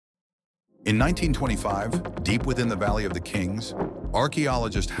In 1925, deep within the Valley of the Kings,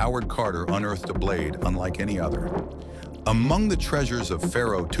 archaeologist Howard Carter unearthed a blade unlike any other. Among the treasures of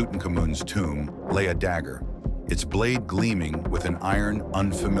Pharaoh Tutankhamun's tomb lay a dagger, its blade gleaming with an iron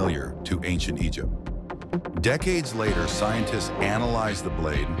unfamiliar to ancient Egypt. Decades later, scientists analyzed the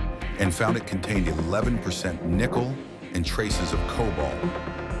blade and found it contained 11% nickel and traces of cobalt,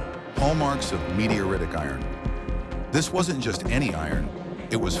 hallmarks of meteoritic iron. This wasn't just any iron,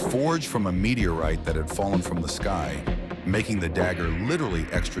 it was forged from a meteorite that had fallen from the sky, making the dagger literally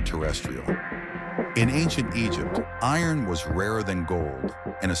extraterrestrial. In ancient Egypt, iron was rarer than gold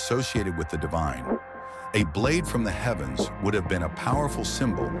and associated with the divine. A blade from the heavens would have been a powerful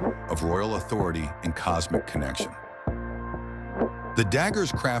symbol of royal authority and cosmic connection. The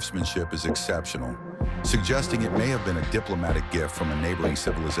dagger's craftsmanship is exceptional, suggesting it may have been a diplomatic gift from a neighboring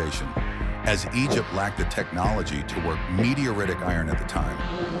civilization, as Egypt lacked the technology to work meteoritic iron at the time.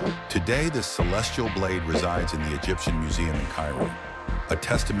 Today, this celestial blade resides in the Egyptian Museum in Cairo, a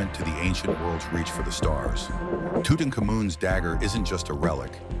testament to the ancient world's reach for the stars. Tutankhamun's dagger isn't just a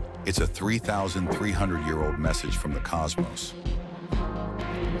relic, it's a 3,300-year-old message from the cosmos.